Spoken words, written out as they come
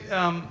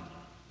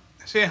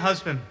say a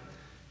husband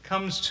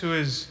comes to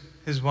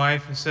his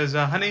wife and says,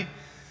 honey,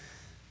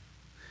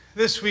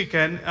 this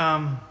weekend,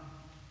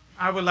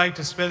 I would like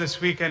to spend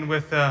this weekend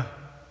with an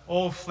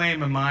old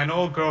flame of mine,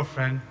 old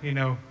girlfriend. You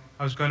know,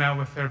 I was going out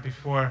with her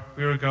before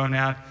we were going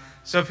out.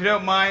 So if you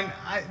don't mind,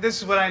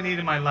 this is what I need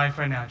in my life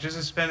right now, just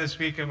to spend this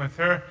weekend with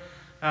her.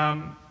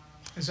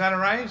 Is that all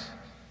right?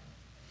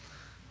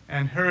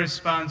 And her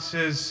response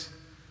is,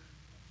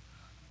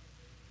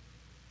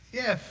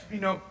 yeah,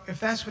 if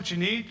that's what you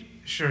need,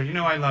 sure, you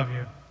know I love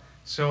you.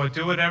 So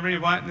do whatever you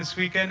want this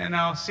weekend, and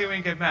I'll see you when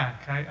you get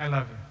back. I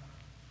love you.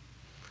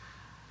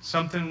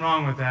 Something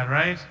wrong with that,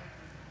 right?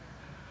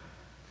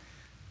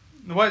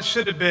 What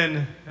should have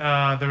been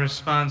the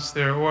response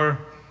there?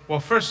 Well,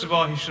 first of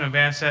all, he shouldn't have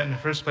asked that in the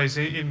first place.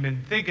 He hadn't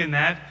been thinking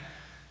that.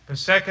 But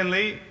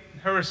secondly,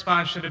 her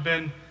response should have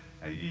been,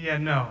 yeah,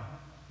 no,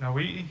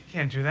 we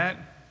can't do that.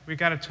 We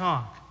got to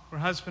talk. We're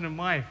husband and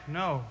wife.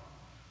 No,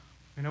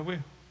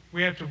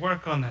 we have to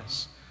work on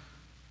this.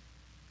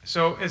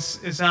 So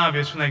it's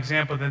obvious from the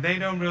example that they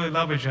don't really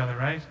love each other,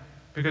 right?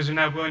 Because they're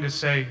not willing to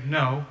say,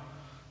 no,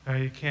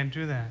 you can't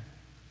do that.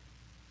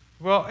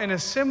 Well, in a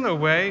similar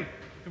way,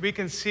 we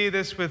can see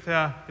this with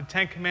the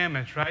Ten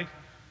Commandments, right?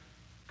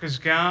 Because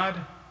God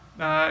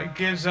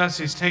gives us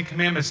these Ten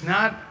Commandments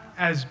not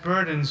as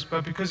burdens,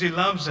 but because he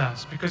loves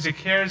us, because he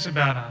cares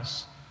about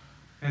us.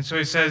 And so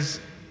he says,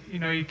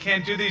 you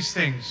can't do these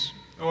things,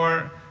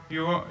 or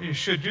you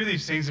should do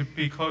these things and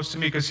be close to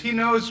me, because he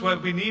knows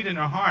what we need in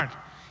our heart.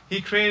 He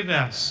created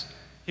us.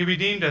 He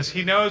redeemed us.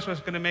 He knows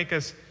what's going to make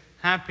us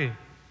happy.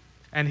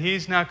 And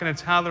he's not going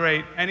to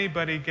tolerate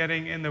anybody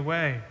getting in the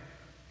way.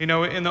 In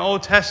the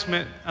Old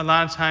Testament, a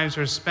lot of times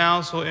there's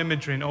spousal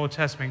imagery in the Old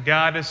Testament.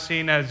 God is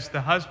seen as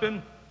the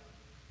husband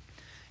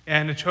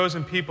and the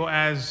chosen people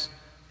as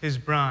his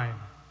bride,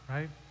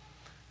 right?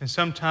 And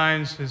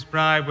sometimes his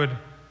bride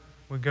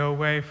would go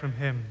away from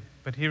him,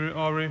 but he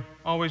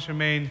always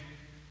remained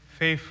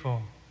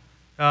faithful.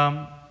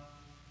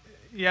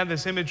 You have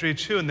this imagery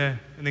too in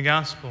the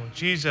gospel.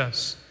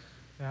 Jesus,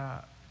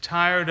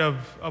 tired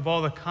of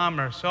all the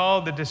commerce,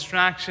 all the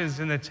distractions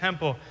in the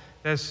temple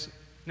that's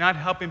not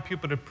helping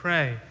people to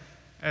pray,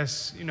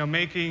 as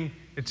making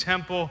the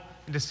temple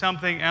into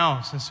something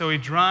else. And so he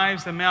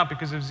drives them out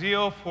because of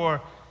zeal for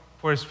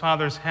his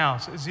Father's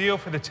house, zeal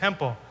for the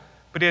temple.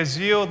 But he has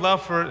zeal,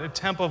 love for the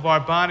temple of our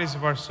bodies,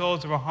 of our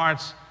souls, of our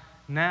hearts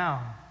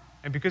now.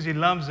 And because he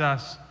loves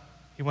us,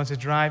 he wants to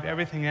drive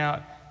everything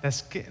out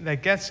that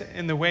gets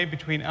in the way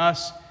between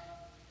us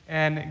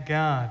and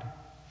God.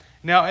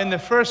 Now, in the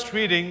first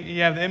reading,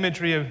 you have the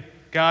imagery of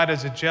God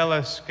as a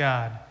jealous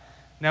God.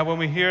 Now, when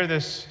we hear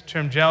this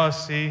term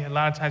jealousy, a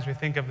lot of times we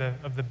think of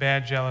the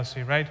bad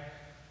jealousy, right?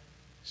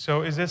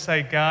 So is this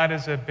like God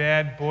as a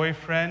bad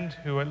boyfriend,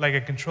 like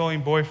a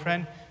controlling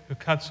boyfriend who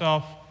cuts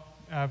off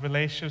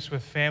relationships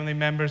with family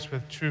members,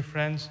 with true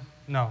friends?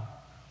 No,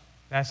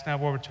 that's not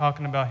what we're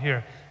talking about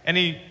here.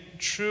 Any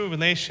true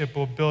relationship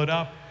will build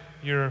up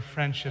your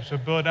friendships, will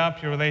build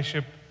up your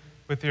relationship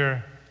with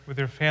your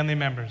family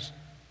members.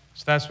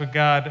 So that's what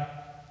God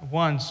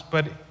wants,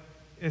 but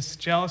it's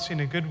jealousy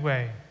in a good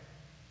way.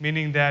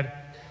 Meaning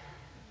that,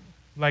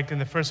 like in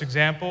the first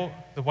example,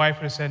 the wife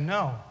would have said,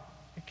 no,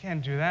 you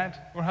can't do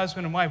that. We're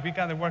husband and wife. We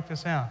got to work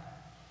this out.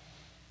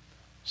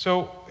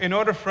 So in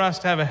order for us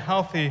to have a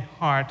healthy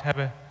heart,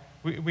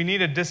 we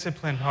need a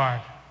disciplined heart.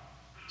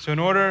 So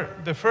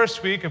the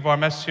first week of our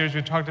message series,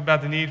 we talked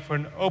about the need for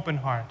an open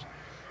heart.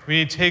 We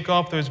need to take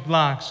off those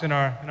blocks in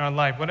our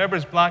life. Whatever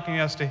is blocking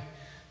us to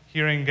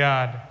hearing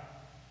God.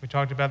 We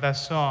talked about that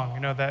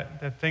song,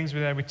 that things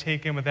that we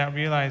take in without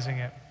realizing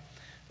it.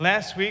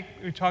 Last week,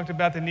 we talked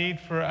about the need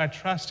for a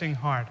trusting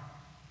heart.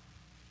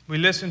 We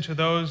listened to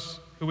those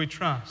who we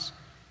trust.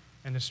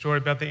 And the story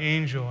about the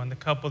angel and the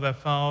couple that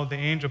followed the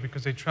angel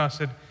because they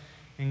trusted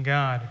in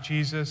God.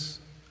 Jesus,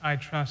 I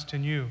trust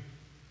in you.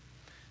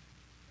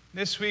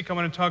 This week, I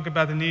want to talk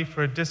about the need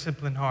for a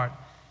disciplined heart.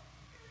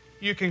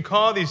 You can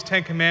call these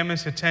 10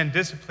 commandments the 10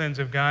 disciplines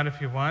of God if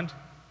you want.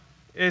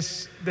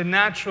 It's the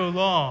natural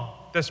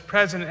law that's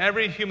present in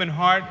every human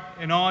heart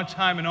in all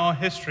time and all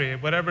history,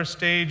 at whatever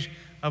stage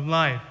of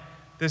life.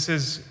 This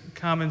is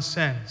common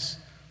sense.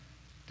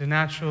 The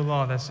natural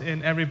law that's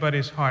in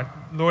everybody's heart.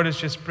 Lord is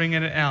just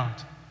bringing it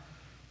out.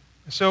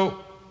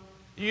 So,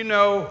 in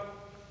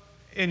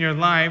your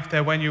life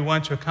that when you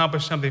want to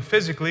accomplish something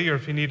physically, or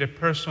if you need a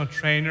personal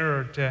trainer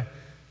or to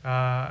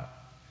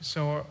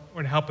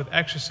help with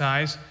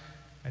exercise,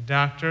 a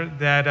doctor,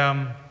 that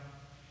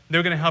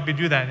they're going to help you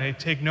do that. And they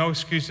take no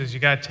excuses. You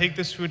got to take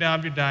this food out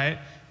of your diet.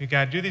 You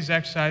got to do these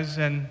exercises,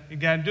 and you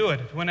got to do it.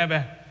 If you want to have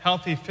a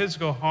healthy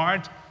physical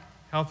heart,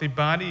 healthy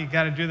body, you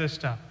got to do this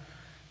stuff.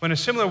 But in a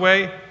similar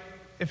way,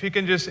 if you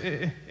can just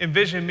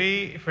envision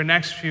me for the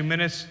next few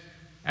minutes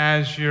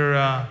as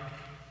your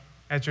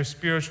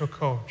spiritual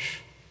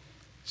coach.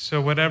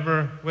 So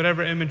whatever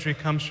imagery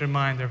comes to your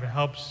mind, if it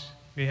helps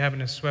me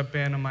having a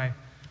sweatband on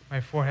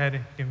my forehead, you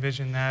can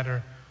envision that,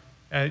 or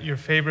your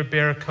favorite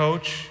bear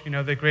coach,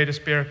 the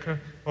greatest bear coach,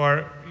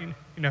 or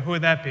who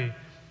would that be?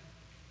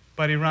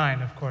 Buddy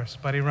Ryan, of course,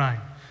 Buddy Ryan.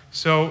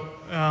 So,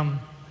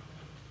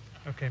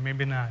 okay,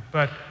 maybe not,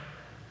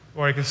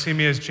 or you can see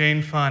me as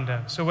Jane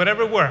Fonda. So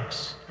whatever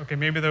works. Okay,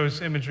 maybe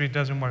those imagery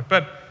doesn't work.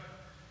 But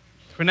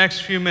for the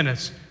next few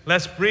minutes,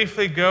 let's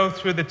briefly go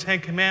through the Ten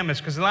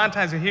Commandments, because a lot of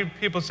times I hear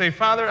people say,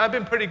 Father, I've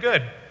been pretty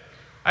good.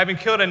 I haven't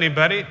killed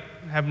anybody,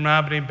 haven't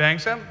robbed any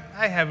banks.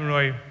 I haven't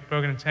really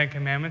broken the Ten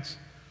Commandments.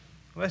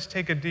 Let's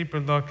take a deeper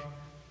look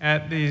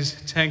at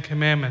these Ten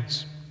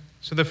Commandments.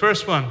 So the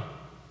first one,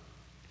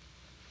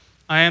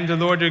 I am the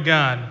Lord your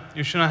God.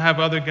 You shall not have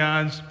other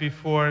gods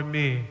before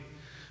me.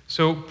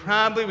 So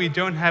probably we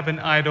don't have an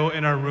idol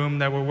in our room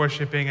that we're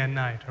worshiping at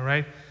night, all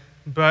right?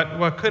 But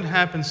what could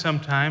happen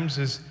sometimes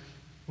is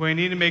when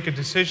we need to make a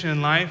decision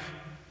in life,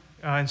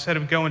 instead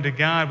of going to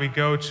God, we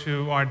go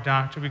to our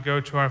doctor, we go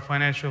to our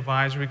financial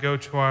advisor, we go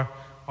to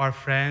our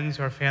friends,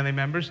 our family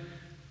members,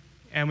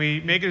 and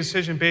we make a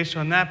decision based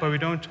on that, but we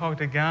don't talk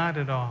to God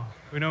at all.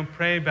 We don't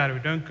pray about it. We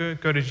don't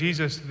go to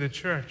Jesus, to the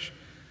church.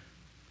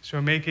 So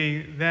we're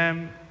making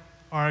them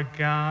our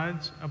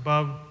gods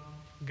above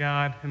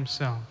God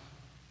himself.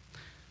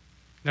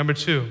 Number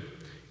 2,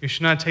 you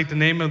should not take the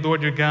name of the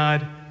Lord your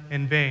God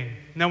in vain.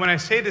 Now, when I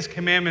say this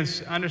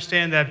commandments,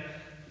 understand that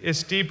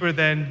it's deeper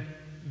than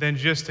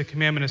just the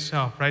commandment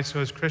itself, right? So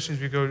as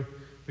Christians, we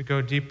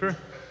go deeper.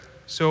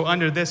 So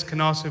under this can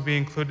also be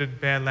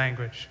included bad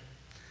language.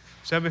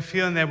 So I have a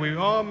feeling that we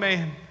all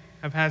may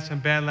have had some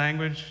bad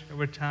language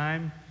over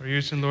time, or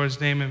using the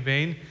Lord's name in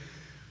vain.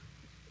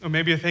 Or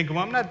maybe you're thinking,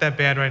 well, I'm not that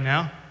bad right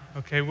now.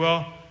 Okay,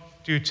 well,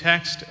 do you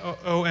text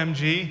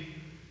OMG?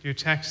 Do you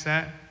text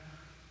that?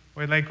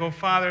 Or like, oh,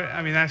 Father,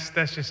 I mean, that's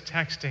just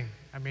texting.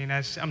 I mean,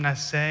 I'm not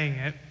saying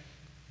it,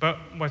 but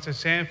what's it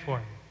stand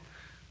for?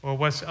 Or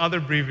what's other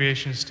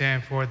abbreviations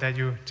stand for that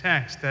you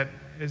text that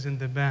isn't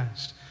the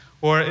best?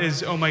 Or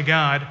is, oh my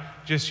God,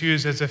 just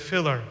used as a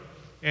filler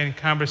in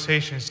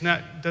conversations?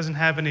 Doesn't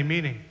have any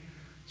meaning.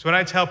 So what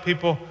I tell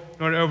people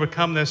in order to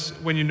overcome this,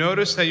 when you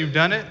notice that you've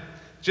done it,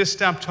 just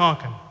stop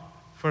talking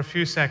for a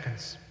few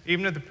seconds.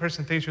 Even if the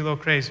person thinks you're a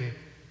little crazy,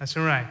 that's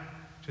all right.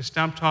 Just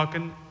stop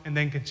talking and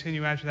then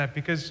continue after that,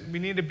 because we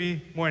need to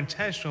be more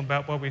intentional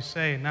about what we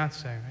say and not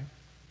say,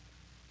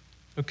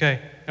 right? Okay,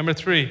 number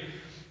 3,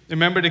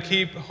 remember to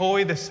keep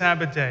holy the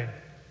Sabbath day.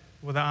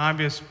 Well, the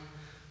obvious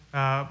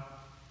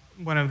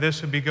one of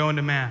this would be going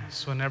to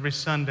Mass on every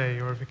Sunday,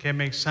 or if you can't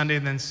make Sunday,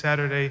 then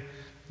Saturday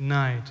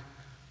night.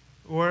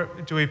 Or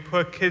do we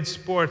put kids'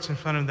 sports in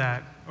front of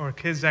that, or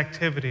kids'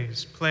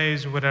 activities,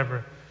 plays, or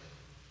whatever?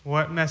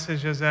 What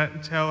message does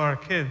that tell our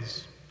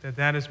kids?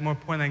 That is more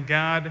important than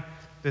God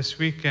this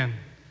weekend.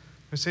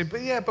 We say,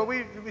 but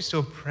we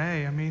still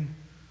pray. I mean,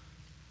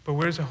 but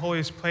where's the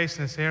holiest place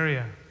in this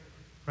area?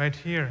 Right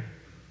here.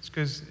 It's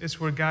because it's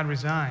where God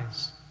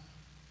resides,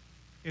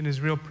 in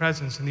his real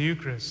presence, in the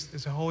Eucharist.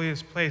 It's the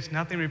holiest place.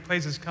 Nothing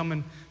replaces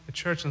coming to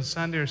church on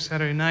Sunday or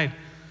Saturday night.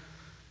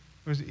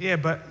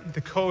 But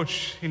the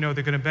coach, they're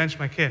going to bench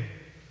my kid.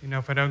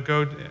 If I don't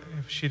go,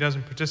 if she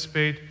doesn't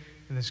participate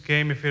in this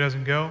game, if he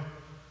doesn't go,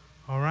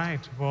 all right.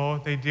 Well,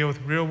 they deal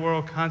with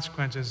real-world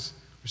consequences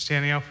for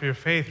standing out for your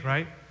faith,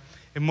 right?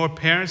 If more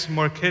parents and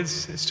more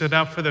kids stood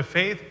out for their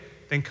faith,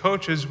 then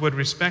coaches would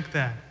respect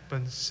that.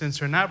 But since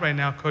they're not right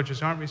now,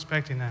 coaches aren't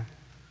respecting that.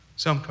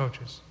 Some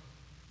coaches.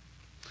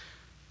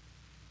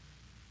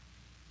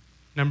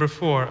 Number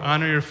 4,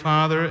 honor your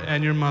father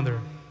and your mother.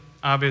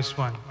 Obvious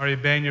one. Are you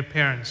obeying your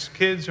parents?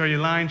 Kids, are you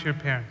lying to your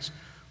parents?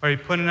 Are you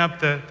putting up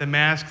the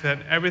mask that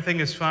everything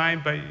is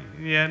fine, but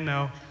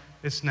no,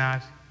 it's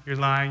not. You're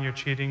lying, you're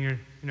cheating,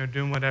 you're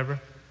doing whatever.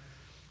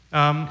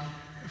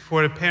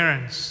 For the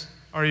parents,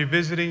 are you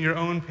visiting your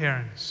own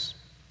parents?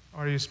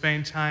 Are you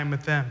spending time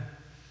with them?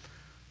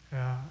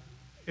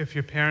 If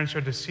your parents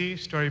are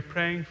deceased, are you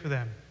praying for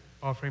them,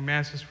 offering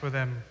masses for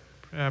them,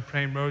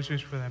 praying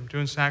rosaries for them,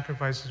 doing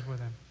sacrifices for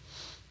them?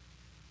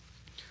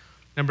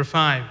 Number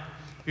 5,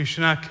 you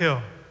should not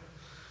kill.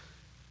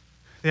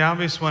 The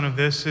obvious one of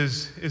this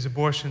is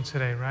abortion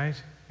today, right?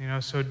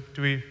 So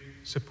do we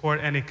support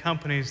any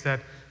companies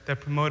that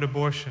promote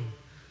abortion?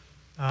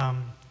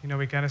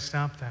 We got to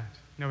stop that.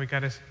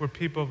 We're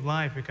people of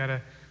life. We got to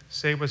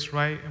say what's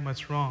right and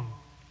what's wrong.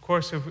 Of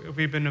course, if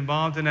we've been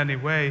involved in any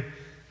way,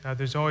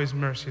 there's always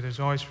mercy. There's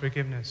always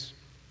forgiveness.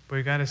 But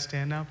we got to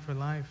stand up for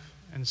life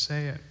and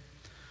say it.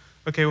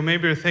 Okay, well,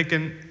 maybe you're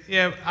thinking,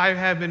 I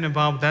have been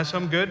involved with that, so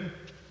I'm good.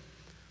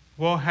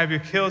 Well, have you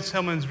killed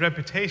someone's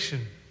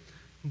reputation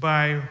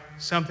by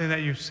something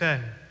that you've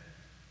said?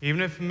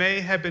 Even if it may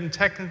have been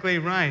technically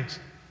right,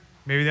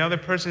 maybe the other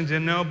person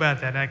didn't know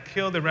about that, and I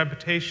killed the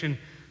reputation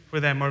for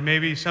them, or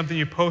maybe something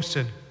you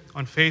posted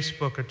on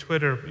Facebook or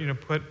Twitter,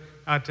 put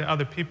out to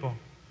other people.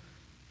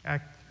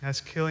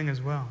 That's killing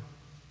as well.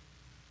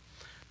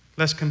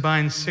 Let's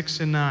combine 6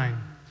 and 9.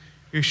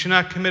 You should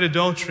not commit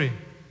adultery.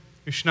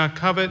 You should not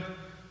covet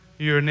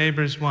your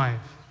neighbor's wife.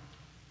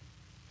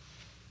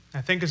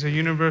 I think it's a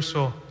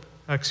universal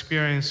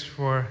experience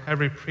for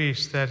every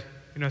priest that,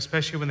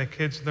 especially when the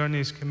kids learn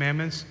these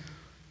commandments,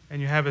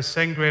 and you have a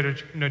second grader,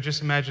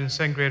 just imagine a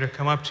second grader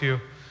come up to you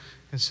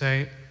and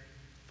say,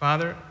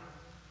 Father,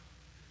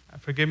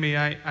 forgive me,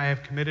 I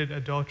have committed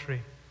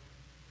adultery.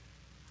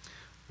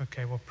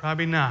 Okay, well,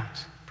 probably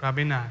not.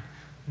 Probably not.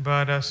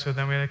 But so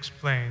then we'll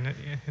explain it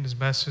as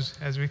best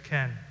as we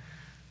can.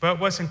 But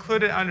what's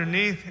included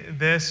underneath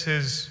this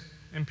is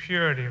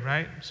impurity,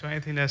 right? So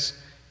anything that's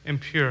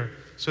impure.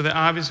 So the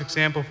obvious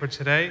example for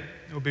today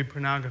will be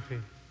pornography,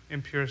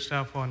 impure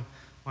stuff on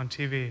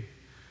TV.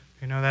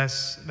 You know,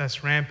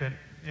 that's rampant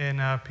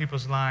in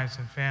people's lives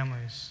and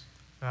families,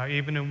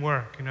 even in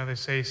work. You know, they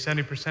say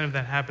 70% of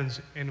that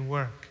happens in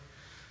work.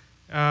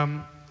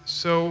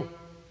 So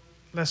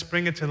let's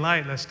bring it to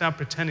light. Let's stop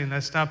pretending.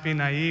 Let's stop being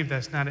naive.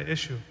 That's not an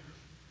issue.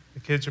 The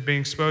kids are being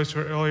exposed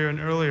to it earlier and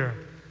earlier.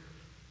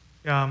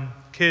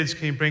 Kids,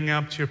 can you bring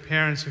up to your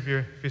parents if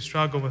you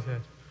struggle with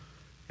it?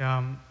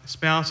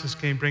 Spouses,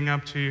 can you bring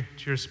up to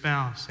your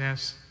spouse?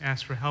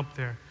 Ask for help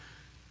there.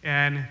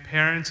 And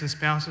parents and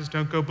spouses,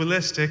 don't go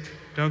ballistic.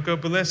 Don't go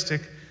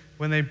ballistic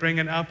when they bring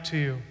it up to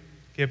you.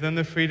 Give them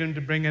the freedom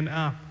to bring it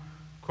up.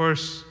 Of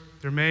course,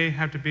 there may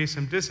have to be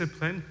some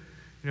discipline,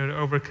 to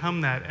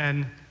overcome that,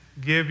 and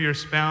give your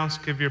spouse,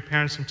 give your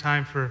parents some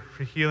time for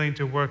healing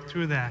to work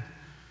through that.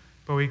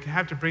 But we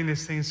have to bring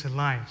these things to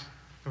light.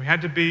 We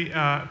had to be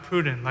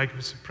prudent. Like if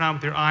it's a problem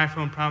with your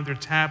iPhone, problem with your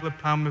tablet,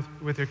 problem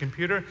with your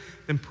computer,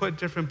 then put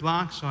different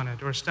blocks on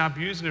it or stop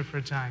using it for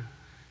a time.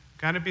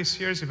 Got to be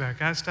serious about it.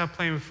 Got to stop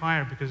playing with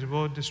fire because it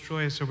will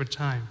destroy us over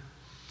time.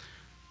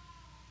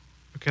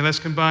 Okay, let's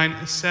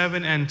combine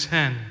 7 and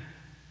 10.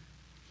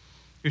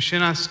 You should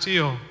not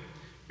steal.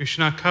 You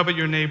should not covet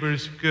your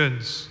neighbor's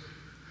goods.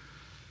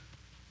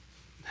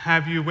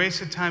 Have you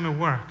wasted time at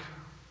work?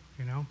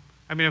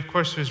 I mean, of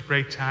course, there's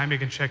break time. You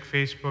can check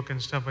Facebook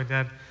and stuff like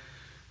that,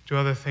 do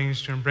other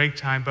things during break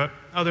time. But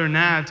other than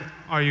that,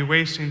 are you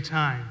wasting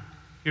time?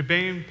 You're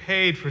being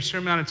paid for a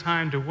certain amount of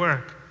time to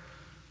work,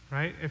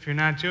 right? If you're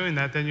not doing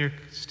that, then you're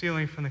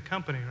stealing from the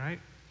company, right?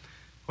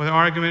 Well, the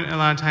argument a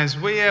lot of times,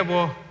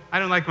 I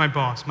don't like my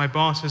boss. My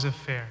boss isn't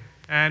fair.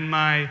 And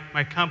my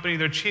company,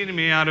 they're cheating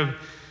me out of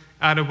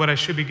what I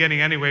should be getting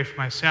anyway for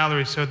my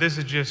salary, so this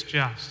is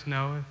just.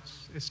 No,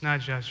 it's not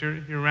just.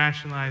 You're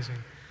rationalizing.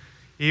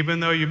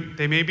 Even though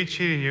they may be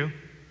cheating you,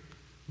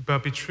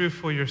 but be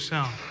truthful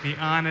yourself. Be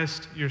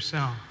honest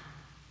yourself.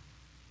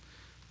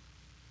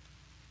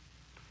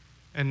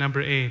 And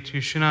number 8,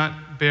 you should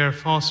not bear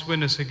false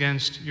witness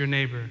against your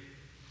neighbor.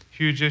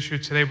 Huge issue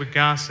today with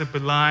gossip,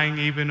 with lying,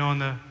 even on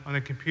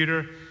the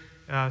computer,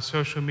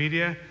 social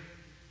media.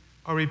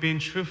 Are we being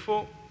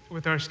truthful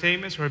with our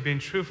statements? Are we being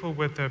truthful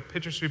with the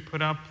pictures we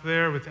put up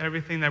there, with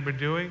everything that we're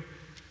doing?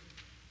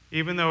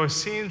 Even though it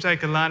seems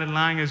like a lot of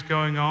lying is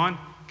going on,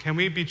 can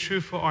we be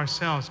truthful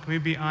ourselves? Can we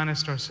be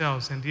honest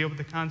ourselves and deal with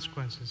the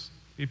consequences?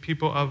 Be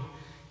people of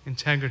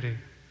integrity.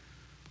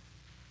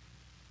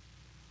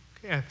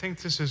 Okay, I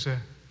think this is a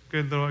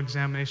good little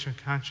examination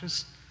of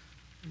conscience.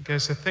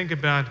 Guys, to think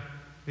about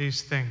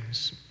these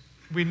things.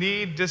 We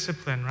need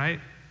discipline,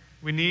 right?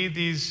 We need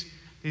these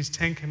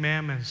 10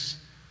 commandments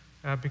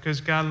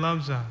because God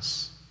loves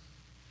us.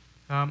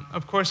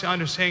 Of course, the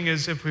understanding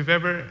is if we've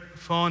ever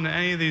fallen in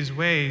any of these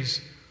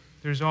ways,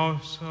 there's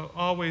also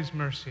always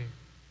mercy.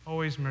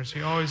 Always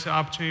mercy, always the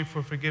opportunity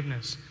for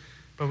forgiveness.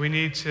 But we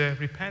need to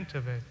repent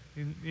of it.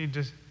 You need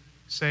to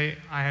say,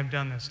 I have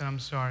done this, and I'm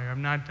sorry, I've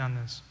not done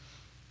this.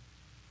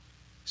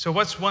 So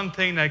what's one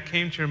thing that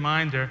came to your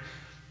mind there,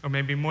 or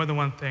maybe more than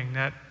one thing,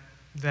 that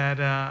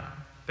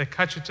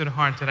cut you to the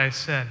heart that I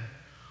said?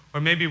 Or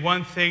maybe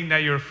one thing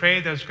that you're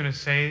afraid that I was going to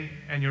say,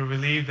 and you're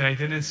relieved that I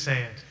didn't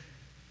say it.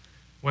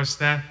 What's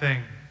that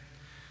thing?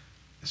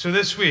 So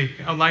this week,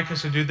 I'd like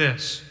us to do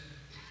this.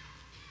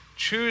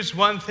 Choose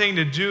one thing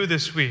to do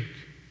this week.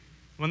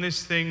 One of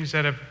these things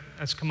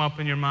that's come up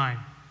in your mind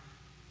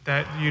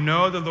that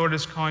the Lord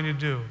is calling you to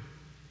do.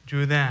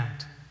 Do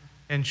that.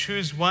 And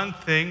choose one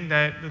thing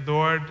that the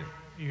Lord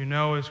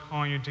is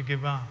calling you to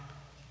give up.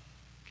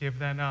 Give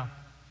that up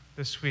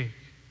this week.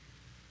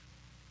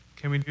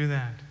 Can we do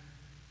that?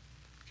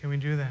 Can we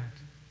do that?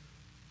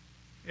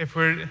 If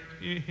we're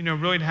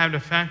really to have an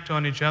effect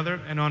on each other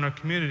and on our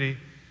community,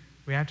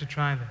 we have to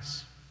try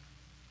this.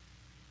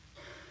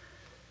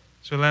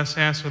 So let's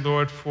ask the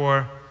Lord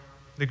for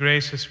the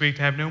grace this week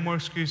to have no more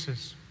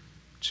excuses,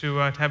 to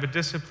have a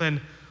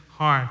disciplined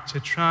heart, to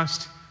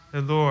trust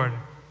the Lord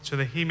so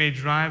that He may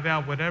drive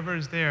out whatever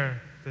is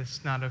there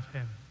that's not of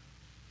Him.